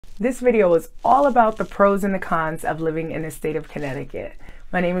This video is all about the pros and the cons of living in the state of Connecticut.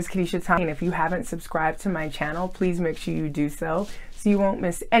 My name is Kadesha Thomas, and if you haven't subscribed to my channel, please make sure you do so you won't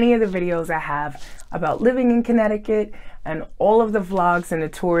miss any of the videos I have about living in Connecticut and all of the vlogs and the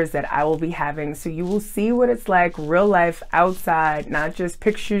tours that I will be having, so you will see what it's like real life outside, not just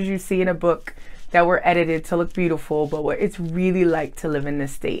pictures you see in a book that were edited to look beautiful, but what it's really like to live in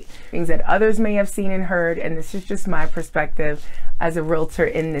this state. Things that others may have seen and heard, and this is just my perspective as a realtor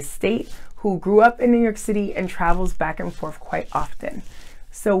in this state who grew up in New York City and travels back and forth quite often.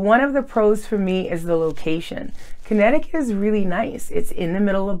 So one of the pros for me is the location. Connecticut is really nice. It's in the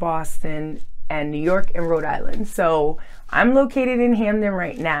middle of Boston and New York and Rhode Island. So I'm located in Hamden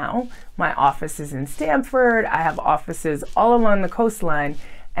right now. My office is in Stamford. I have offices all along the coastline.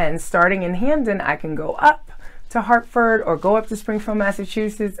 And starting in Hamden, I can go up to Hartford or go up to Springfield,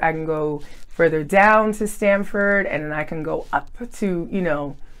 Massachusetts. I can go further down to Stamford, and then I can go up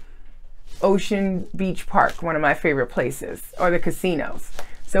to, Ocean Beach Park, one of my favorite places, or the casinos.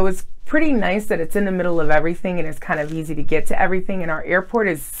 So it's pretty nice that it's in the middle of everything and it's kind of easy to get to everything. And our airport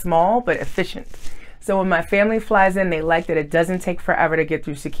is small but efficient. So when my family flies in, they like that it doesn't take forever to get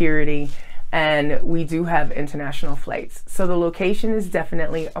through security. And we do have international flights. So the location is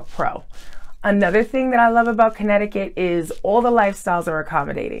definitely a pro. Another thing that I love about Connecticut is all the lifestyles are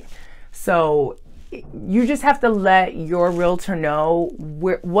accommodating. So you just have to let your realtor know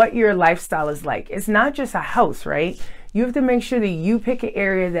what your lifestyle is like. It's not just a house, right? You have to make sure that you pick an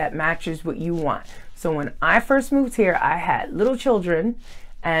area that matches what you want. So when I first moved here, I had little children,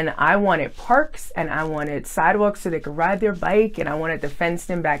 and I wanted parks and I wanted sidewalks so they could ride their bike, and I wanted the fenced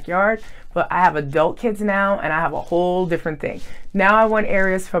in backyard. But I have adult kids now and I have a whole different thing. Now I want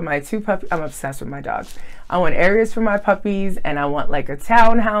areas for my two puppies. I'm obsessed with my dogs. I want areas for my puppies, and I want like a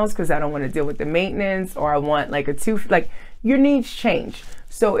townhouse because I don't want to deal with the maintenance, or I want like your needs change.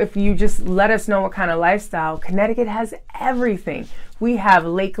 So if you just let us know what kind of lifestyle, Connecticut has everything. We have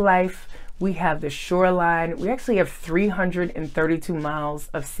lake life. We have the shoreline. We actually have 332 miles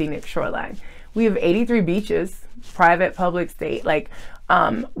of scenic shoreline. We have 83 beaches, private, public, state.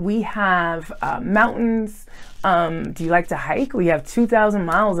 We have mountains. Do you like to hike? We have 2,000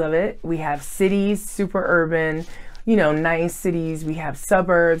 miles of it. We have cities, super urban, nice cities. We have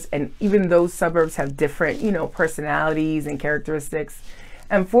suburbs, and even those suburbs have different, personalities and characteristics.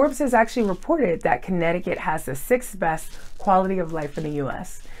 And Forbes has actually reported that Connecticut has the 6th best quality of life in the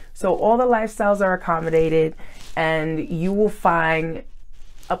U.S. So all the lifestyles are accommodated, and you will find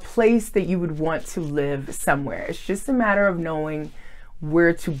a place that you would want to live somewhere. It's just a matter of knowing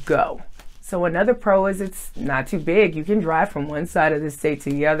where to go. So another pro is it's not too big. You can drive from one side of the state to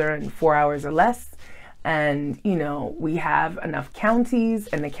the other in 4 hours or less. And, we have enough counties,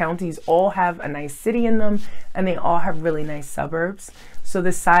 and the counties all have a nice city in them, and they all have really nice suburbs. So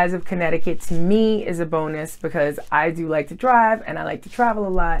the size of Connecticut to me is a bonus because I do like to drive and I like to travel a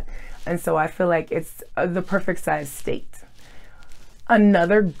lot. And so I feel like it's the perfect size state.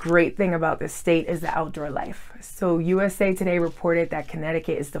 Another great thing about this state is the outdoor life. So USA Today reported that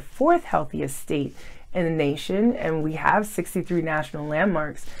Connecticut is the 4th healthiest state in the nation, and we have 63 national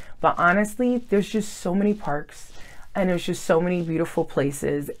landmarks. But honestly, there's just so many parks, and there's just so many beautiful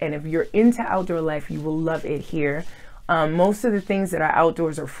places. And if you're into outdoor life, you will love it here. Most of the things that are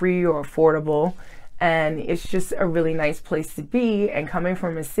outdoors are free or affordable, and it's just a really nice place to be. And coming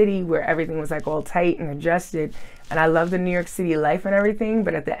from a city where everything was like all tight and congested, and I love the New York City life and everything,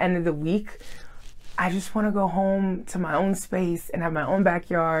 but at the end of the week, I just want to go home to my own space and have my own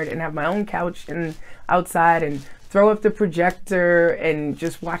backyard and have my own couch and outside and throw up the projector and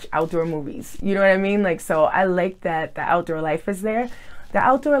just watch outdoor movies. You know what I mean? So I like that the outdoor life is there. The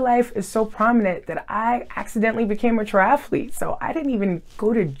outdoor life is so prominent that I accidentally became a triathlete. So I didn't even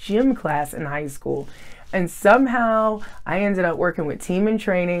go to gym class in high school. And somehow I ended up working with Team in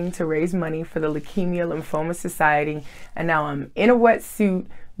Training to raise money for the Leukemia Lymphoma Society. And now I'm in a wetsuit,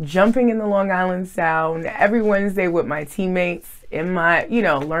 jumping in the Long Island Sound every Wednesday with my teammates in my,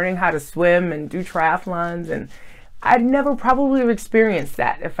 learning how to swim and do triathlons. And I'd never probably have experienced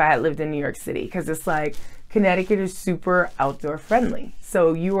that if I had lived in New York City, because it's like Connecticut is super outdoor friendly.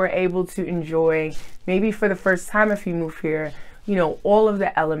 So you are able to enjoy, maybe for the first time if you move here, all of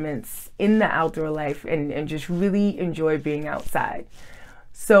the elements in the outdoor life and just really enjoy being outside.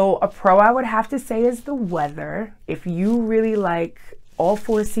 So a pro I would have to say is the weather. If you really like all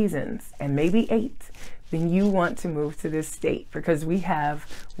 4 seasons and maybe 8, then you want to move to this state, because we have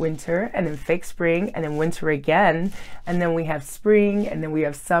winter and then fake spring and then winter again. And then we have spring and then we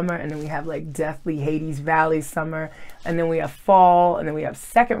have summer and then we have like deathly Hades Valley summer. And then we have fall and then we have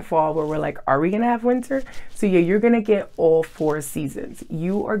second fall where we're like, are we going to have winter? So yeah, you're going to get all 4 seasons.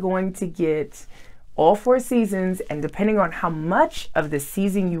 You are going to get all 4 seasons. And depending on how much of the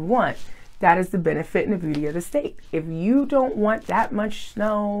season you want, that is the benefit and the beauty of the state. If you don't want that much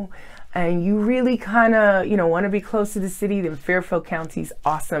snow, and you really kind of, you know, want to be close to the city, then Fairfield County's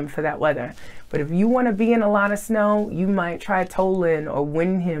awesome for that weather. But if you want to be in a lot of snow, you might try Tolan or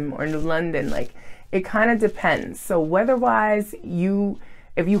Windham or New London. Like, it kind of depends. So weather-wise, if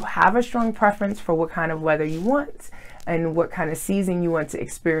you have a strong preference for what kind of weather you want and what kind of season you want to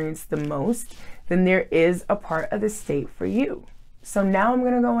experience the most, then there is a part of the state for you. So now I'm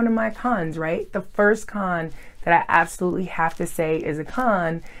going to go into my cons, right? The first con that I absolutely have to say is a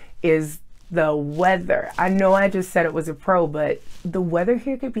con is the weather. I know I just said it was a pro, but the weather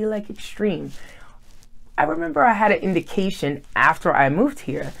here could be like extreme. I remember I had an indication after I moved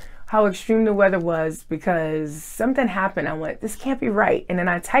here how extreme the weather was because something happened. I went, this can't be right. And then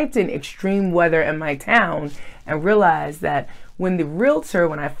I typed in extreme weather in my town and realized that when the realtor,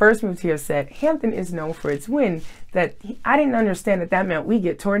 when I first moved here, said Hampton is known for its wind, that I didn't understand that meant we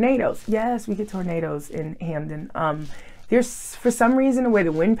get tornadoes. Yes, we get tornadoes in Hampton. There's, for some reason, the way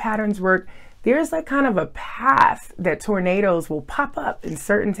the wind patterns work, there's like kind of a path that tornadoes will pop up in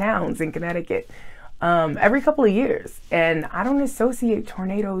certain towns in Connecticut every couple of years. And I don't associate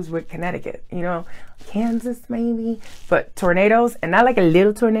tornadoes with Connecticut, you know, Kansas maybe, but tornadoes, and not like a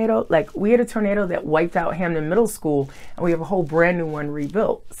little tornado. Like, we had a tornado that wiped out Hampton Middle School, and we have a whole brand new one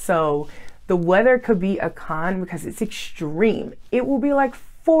rebuilt. So the weather could be a con because it's extreme. It will be like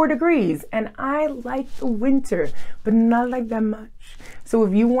 4 degrees, and I like the winter, but not like that much. So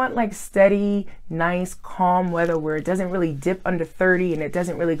if you want like steady, nice, calm weather where it doesn't really dip under 30 and it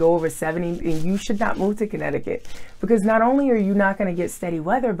doesn't really go over 70, then you should not move to Connecticut, because not only are you not going to get steady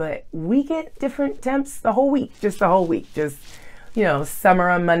weather, but we get different temps the whole week, just, you know, summer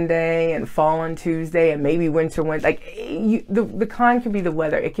on Monday and fall on Tuesday and maybe winter. Like, the con can be the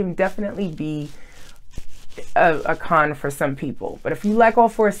weather. It can definitely be a con for some people, but if you like all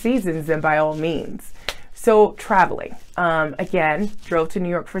 4 seasons, then by all means. So traveling, again, drove to New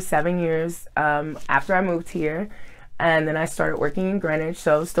York for 7 years after I moved here, and then I started working in Greenwich.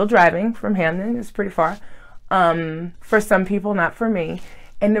 So still driving from Hampton. It's pretty far for some people, not for me.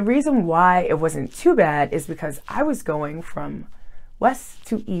 And the reason why it wasn't too bad is because I was going from west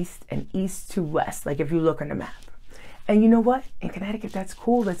to east and east to west, like if you look on the map. And you know what? In Connecticut, that's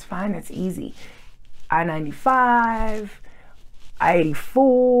cool. That's fine. That's easy. I-95,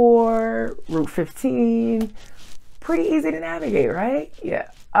 I-84, Route 15, pretty easy to navigate, right? Yeah.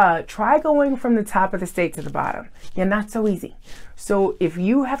 Try going from the top of the state to the bottom. Yeah, not so easy. So if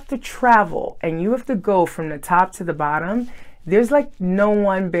you have to travel and you have to go from the top to the bottom, there's like no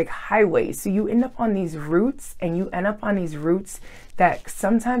one big highway. So you end up on these routes, and you end up on these routes that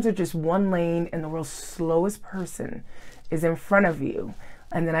sometimes are just one lane and the world's slowest person is in front of you.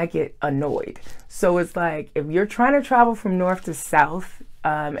 And then I get annoyed. So it's like, if you're trying to travel from north to south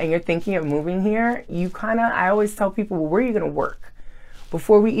and you're thinking of moving here, I always tell people, well, where are you gonna work?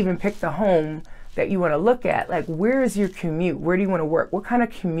 Before we even pick the home that you wanna look at, like, where is your commute? Where do you wanna work? What kind of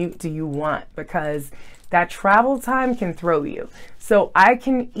commute do you want? Because that travel time can throw you. So I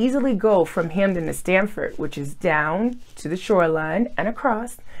can easily go from Hampton to Stamford, which is down to the shoreline and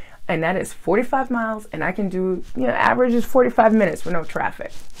across, and that is 45 miles, and I can do, you know, average is 45 minutes with no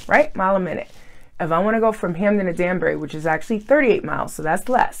traffic, right? Mile a minute. If I want to go from Hampton to Danbury, which is actually 38 miles, so that's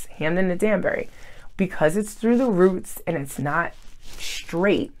less, Hampton to Danbury, because it's through the routes and it's not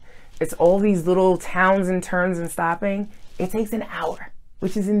straight, it's all these little towns and turns and stopping, it takes an hour,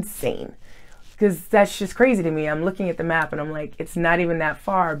 which is insane, because that's just crazy to me. I'm looking at the map and I'm like, it's not even that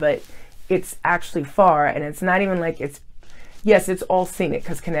far, but it's actually far, and it's not even like it's, yes, it's all scenic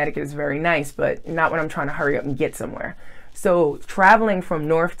because Connecticut is very nice, but not when I'm trying to hurry up and get somewhere. So traveling from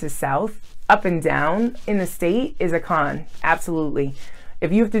north to south, up and down in the state is a con, absolutely.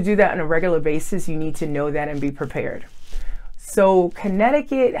 If you have to do that on a regular basis, you need to know that and be prepared. So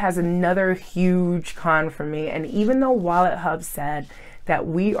Connecticut has another huge con for me. And even though Wallet Hub said that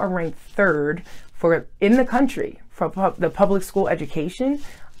we are ranked 3rd in the country for the public school education,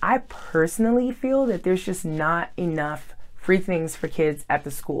 I personally feel that there's just not enough free things for kids at the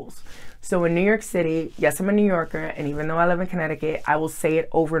schools. So in New York City, yes, I'm a New Yorker, and even though I live in Connecticut, I will say it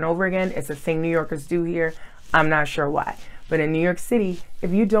over and over again. It's a thing New Yorkers do here. I'm not sure why. But in New York City,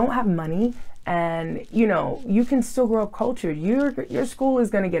 if you don't have money And you know, you can still grow up cultured. Your school is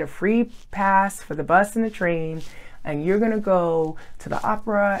going to get a free pass for the bus and the train, and you're going to go to the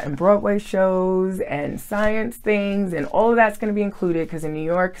opera and Broadway shows and science things, and all of that's going to be included, because in New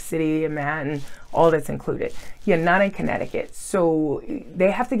York City and Manhattan, all that's included. Yeah, not in Connecticut. So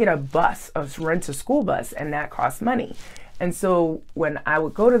they have to get a bus, rent a school bus, and that costs money. And so when I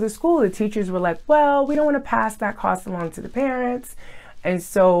would go to the school, the teachers were like, well, we don't want to pass that cost along to the parents. And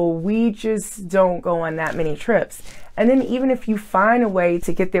so we just don't go on that many trips. And then even if you find a way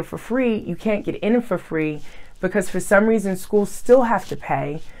to get there for free, you can't get in for free, because for some reason schools still have to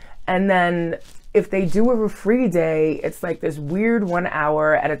pay. And then if they do a free day, it's like this weird 1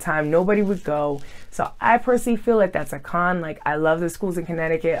 hour at a time nobody would go. So I personally feel like that's a con. Like, I love the schools in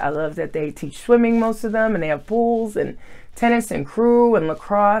Connecticut. I love that they teach swimming, most of them, and they have pools and tennis and crew and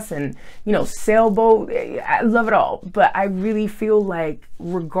lacrosse and, you know, sailboat. I love it all. But I really feel like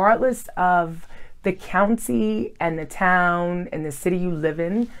regardless of the county and the town and the city you live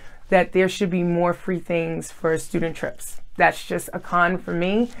in, that there should be more free things for student trips. That's just a con for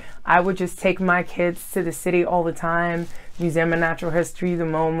me. I would just take my kids to the city all the time, Museum of Natural History, the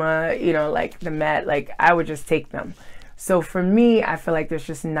MoMA, you know, like the Met, like I would just take them. So for me, I feel like there's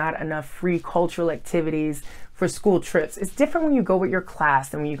just not enough free cultural activities for school trips. It's different when you go with your class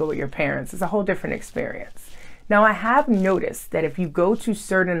than when you go with your parents. It's a whole different experience. Now, I have noticed that if you go to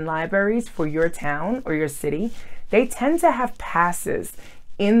certain libraries for your town or your city, they tend to have passes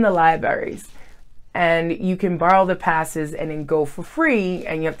in the libraries, and you can borrow the passes and then go for free,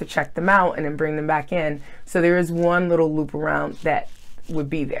 and you have to check them out and then bring them back in. So there is one little loop around that would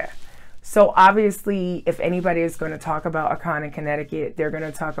be there. So obviously, if anybody is going to talk about a con in Connecticut, they're going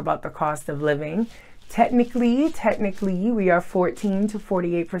to talk about the cost of living. Technically, we are 14 to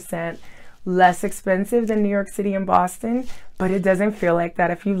 48% less expensive than New York City and Boston, but it doesn't feel like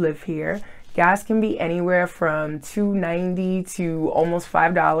that if you live here. Gas can be anywhere from $2.90 to almost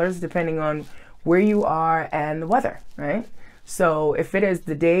 $5, depending on where you are and the weather, right? So if it is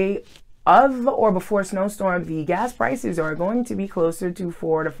the day of or before a snowstorm, the gas prices are going to be closer to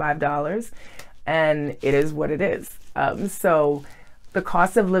 $4 to $5, and it is what it is. So the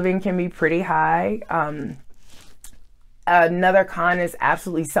cost of living can be pretty high. Another con is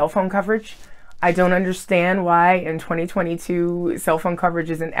absolutely cell phone coverage. I don't understand why in 2022 cell phone coverage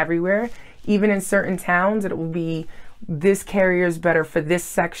isn't everywhere. Even in certain towns, it will be this carrier is better for this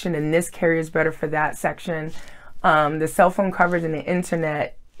section and this carrier is better for that section. The cell phone coverage and the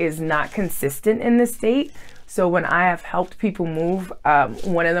internet is not consistent in the state. So when I have helped people move,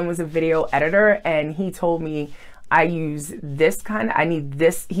 one of them was a video editor, and he told me, I use this kind, I need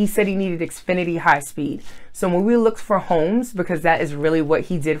this. He said he needed Xfinity high speed. So when we looked for homes, because that is really what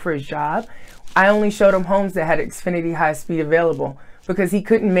he did for his job, I only showed him homes that had Xfinity high speed available, because he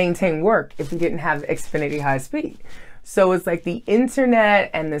couldn't maintain work if he didn't have Xfinity high speed. So it's like the internet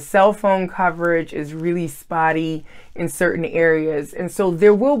and the cell phone coverage is really spotty in certain areas. And so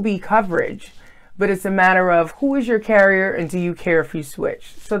there will be coverage, but it's a matter of who is your carrier and do you care if you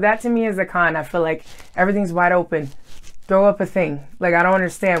switch? So that to me is a con. I feel like everything's wide open. Throw up a thing. Like, I don't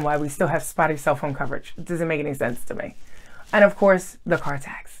understand why we still have spotty cell phone coverage. It doesn't make any sense to me. And of course, the car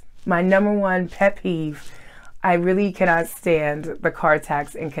tax. My number one pet peeve. I really cannot stand the car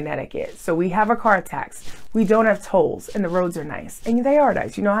tax in Connecticut. So we have a car tax. We don't have tolls, and the roads are nice. And they are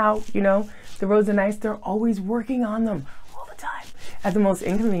nice. You know how, the roads are nice? They're always working on them all the time at the most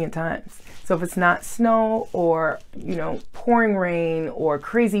inconvenient times. So if it's not snow or, pouring rain or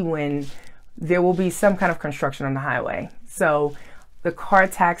crazy wind, there will be some kind of construction on the highway. So the car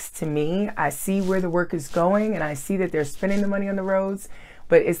tax, to me, I see where the work is going, and I see that they're spending the money on the roads.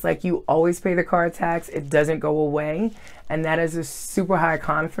 But it's like you always pay the car tax. It doesn't go away. And that is a super high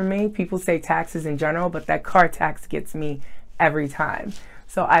con for me. People say taxes in general, but that car tax gets me every time.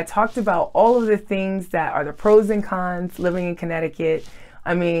 So I talked about all of the things that are the pros and cons living in Connecticut.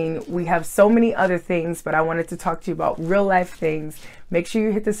 I mean, we have so many other things, but I wanted to talk to you about real life things. Make sure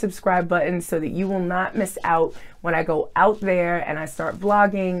you hit the subscribe button so that you will not miss out when I go out there and I start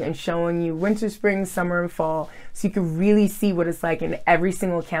vlogging and showing you winter, spring, summer, and fall, so you can really see what it's like in every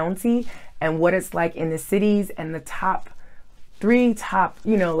single county and what it's like in the cities and the three top,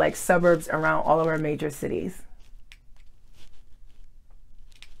 suburbs around all of our major cities.